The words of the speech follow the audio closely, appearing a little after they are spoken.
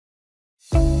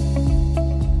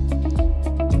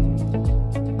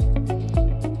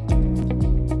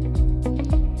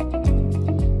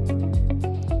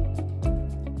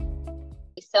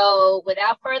So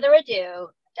without further ado,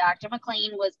 Dr.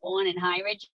 McClain was born in High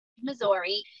Ridge,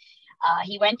 Missouri.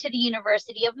 He went to the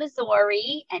University of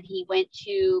Missouri and he went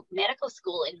to medical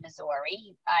school in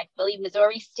Missouri, I believe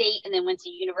Missouri State, and then went to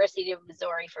University of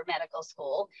Missouri for medical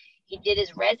school. He did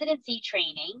his residency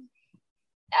training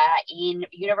in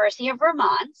University of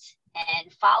Vermont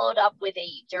and followed up with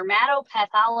a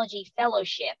dermatopathology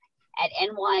fellowship at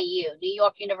NYU, New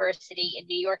York University in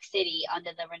New York City,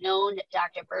 under the renowned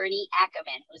Dr. Bernie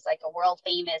Ackerman, who's like a world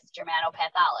famous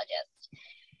dermatopathologist.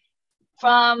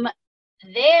 From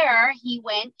there, he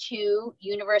went to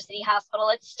University Hospital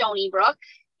at Stony Brook.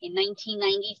 In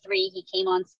 1993, he came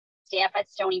on staff at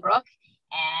Stony Brook,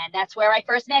 and that's where I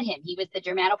first met him. He was the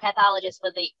dermatopathologist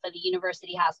for the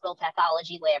University Hospital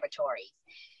Pathology Laboratories.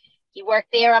 He worked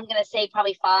there, I'm going to say,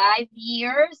 probably 5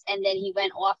 years, and then he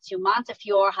went off to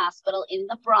Montefiore Hospital in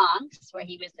the Bronx, where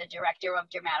he was the director of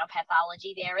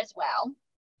dermatopathology there as well.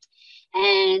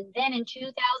 And then in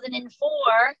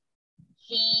 2004,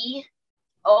 he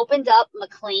opened up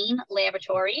McClain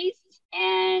Laboratories,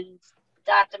 and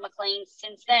Dr. McClain,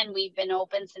 since then, we've been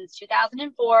open since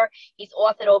 2004. He's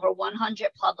authored over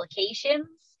 100 publications.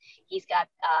 He's got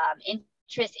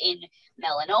interest in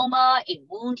melanoma, in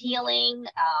wound healing.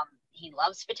 He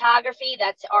loves photography.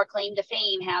 That's our claim to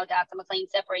fame, how Dr. McClain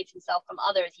separates himself from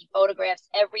others. He photographs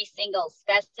every single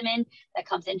specimen that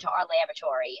comes into our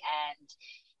laboratory.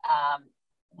 And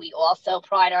we also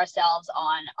pride ourselves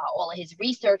on all of his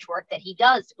research work that he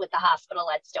does with the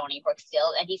hospital at Stony Brook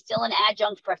still. And he's still an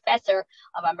adjunct professor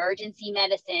of emergency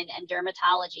medicine and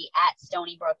dermatology at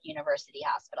Stony Brook University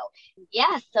Hospital.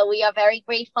 Yes, so we are very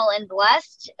grateful and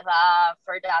blessed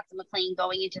for Dr. McClain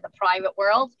going into the private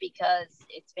world, because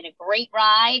it's been a great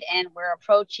ride and we're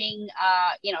approaching,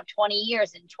 20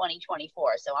 years in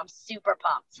 2024. So I'm super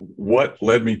pumped. What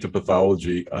led me to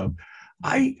pathology?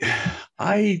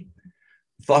 I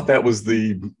thought that was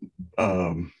the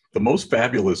most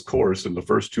fabulous course in the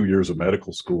first 2 years of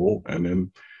medical school, and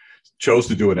then chose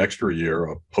to do an extra year,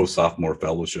 a post-sophomore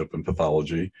fellowship in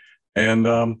pathology. And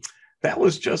that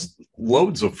was just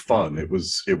loads of fun. It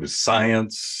was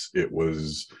science, it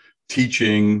was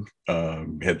teaching,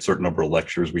 had a certain number of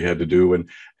lectures we had to do.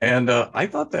 And I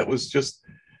thought that was just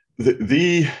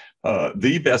the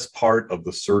best part of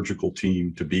the surgical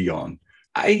team to be on.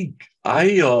 I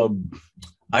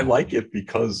like it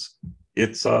because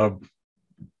it's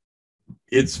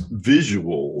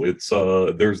visual. It's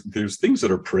there's things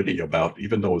that are pretty about,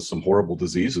 even though it's some horrible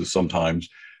diseases sometimes,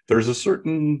 there's a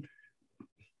certain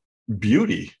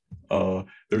beauty.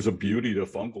 There's a beauty to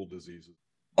fungal diseases.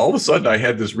 All of a sudden, I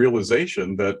had this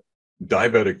realization that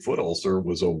diabetic foot ulcer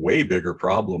was a way bigger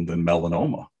problem than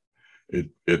melanoma. It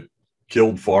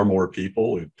killed far more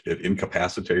people. It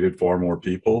incapacitated far more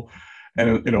people.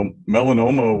 And,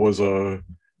 melanoma was a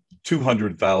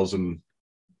 200,000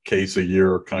 case a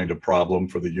year kind of problem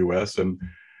for the US. And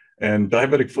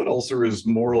diabetic foot ulcer is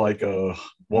more like a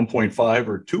 1.5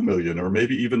 or 2 million, or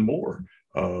maybe even more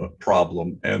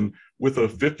problem, and with a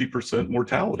 50%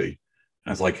 mortality. I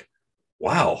was like,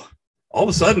 wow, all of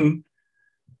a sudden,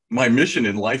 my mission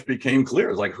in life became clear.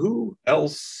 It's like, who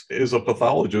else is a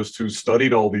pathologist who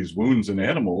studied all these wounds in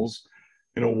animals?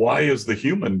 Why is the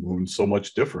human wound so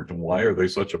much different, and why are they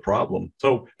such a problem?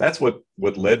 So that's what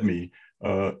led me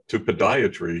to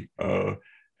podiatry.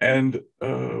 And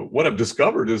what I've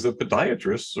discovered is that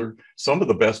podiatrists are some of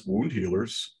the best wound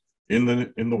healers in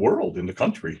the world, in the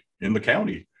country, in the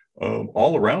county,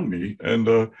 all around me.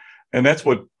 And that's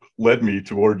what led me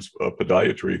towards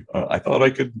podiatry. I thought I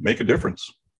could make a difference.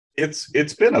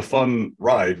 It's been a fun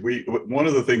ride. One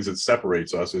of the things that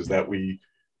separates us is that we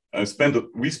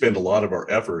spend a lot of our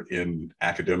effort in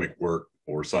academic work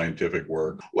or scientific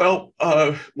work. Well,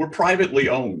 we're privately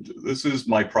owned. This is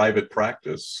my private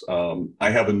practice. I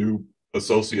have a new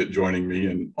associate joining me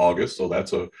in August, so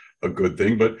that's a good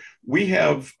thing. But we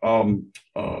have a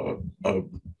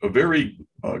very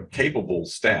capable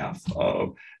staff,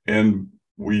 and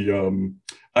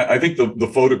I think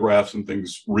the photographs and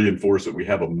things reinforce that we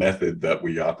have a method that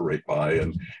we operate by,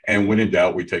 and when in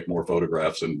doubt, we take more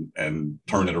photographs and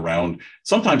turn it around.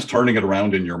 Sometimes turning it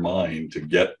around in your mind to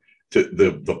get to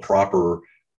the proper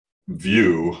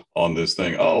view on this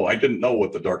thing. Oh, I didn't know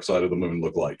what the dark side of the moon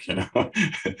looked like.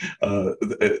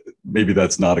 Maybe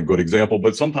that's not a good example,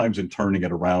 but sometimes in turning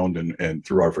it around and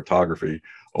through our photography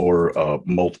or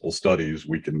multiple studies,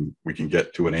 we can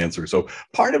get to an answer. So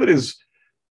part of it is,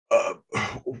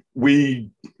 we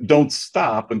don't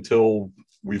stop until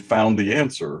we've found the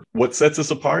answer. What sets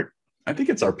us apart? I think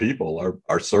it's our people,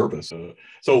 our service.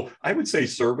 So I would say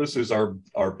service is our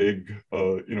big,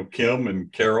 Kim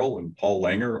and Carol and Paul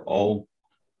Langer all,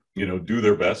 do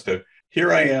their best to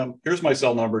here I am. Here's my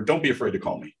cell number. Don't be afraid to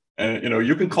call me. And,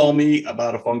 you can call me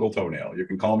about a fungal toenail. You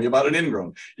can call me about an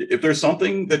ingrown. If there's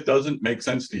something that doesn't make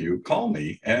sense to you, call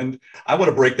me. And I want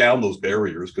to break down those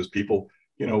barriers because people,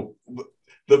 the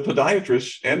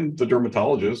podiatrist and the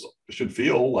dermatologist should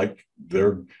feel like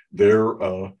they're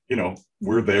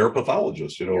we're their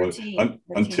pathologists.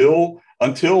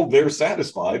 Until they're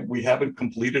satisfied, we haven't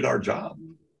completed our job.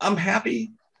 I'm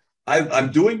happy.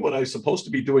 I'm doing what I'm supposed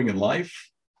to be doing in life.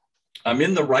 I'm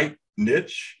in the right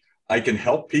niche. I can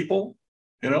help people.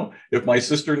 If my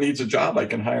sister needs a job, I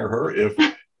can hire her. If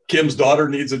Kim's daughter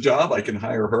needs a job, I can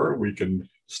hire her. We can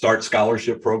start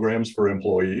scholarship programs for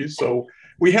employees. So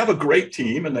we have a great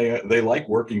team, and they like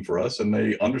working for us, and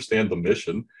they understand the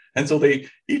mission. And so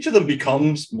each of them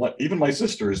becomes what, even my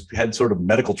sister has had sort of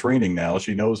medical training now.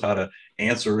 She knows how to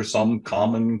answer some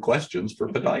common questions for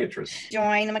podiatrists.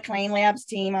 Joined the McClain Labs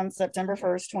team on September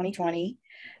 1st, 2020,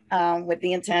 with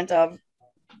the intent of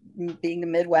being the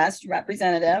Midwest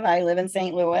representative. I live in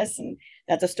St. Louis, and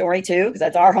that's a story too, because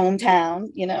that's our hometown,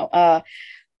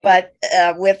 but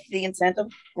with the intent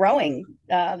of growing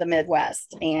the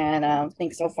Midwest. And I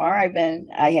think so far I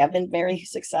have been very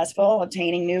successful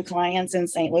obtaining new clients in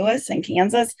St. Louis and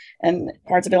Kansas and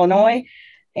parts of Illinois.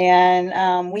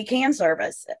 And we can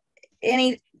service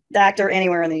any doctor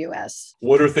anywhere in the U.S.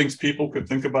 What are things people could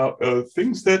think about?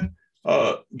 Things that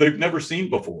they've never seen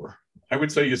before. I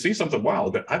would say you see something,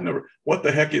 wow, what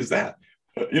the heck is that?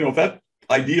 If that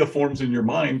idea forms in your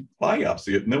mind,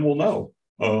 biopsy it, and then we'll know.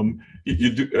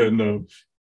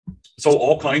 So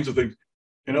all kinds of things.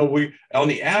 On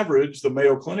the average, the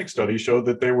Mayo Clinic study showed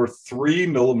that they were 3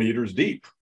 millimeters deep.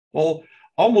 Well,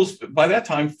 almost by that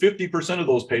time, 50% of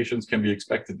those patients can be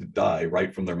expected to die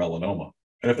right from their melanoma.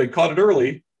 And if they caught it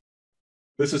early,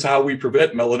 this is how we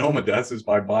prevent melanoma deaths, is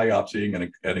by biopsying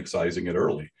and excising it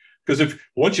early. Because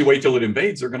once you wait till it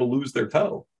invades, they're going to lose their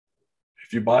toe.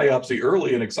 If you biopsy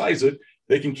early and excise it,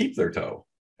 they can keep their toe.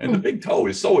 And the big toe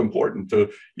is so important.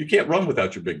 You can't run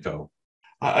without your big toe.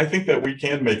 I think that we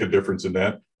can make a difference in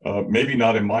that. Maybe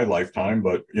not in my lifetime,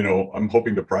 but I'm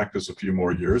hoping to practice a few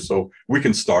more years, so we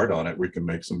can start on it. We can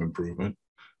make some improvement.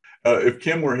 If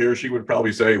Kim were here, she would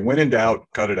probably say, "When in doubt,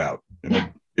 cut it out."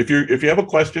 If you have a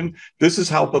question, this is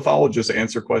how pathologists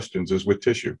answer questions, is with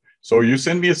tissue. So you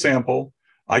send me a sample.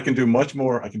 I can do much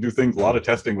more. I can do a lot of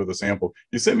testing with a sample.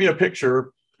 You send me a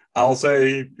picture, I'll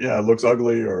say, yeah, it looks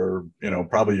ugly, or,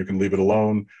 probably you can leave it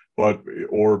alone,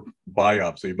 or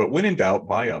biopsy. But when in doubt,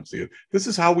 biopsy it. This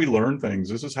is how we learn things.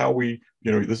 This is how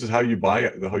this is how you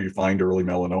how you find early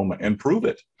melanoma and prove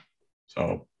it.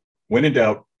 So when in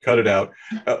doubt, cut it out.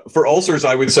 For ulcers,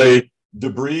 I would say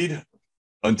debride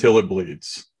until it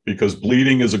bleeds, because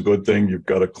bleeding is a good thing. You've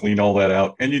got to clean all that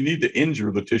out, and you need to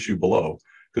injure the tissue below,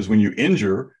 because when you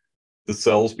injure, the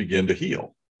cells begin to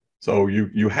heal. So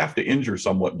you have to injure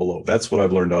somewhat below. That's what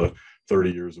I've learned out of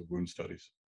 30 years of wound studies.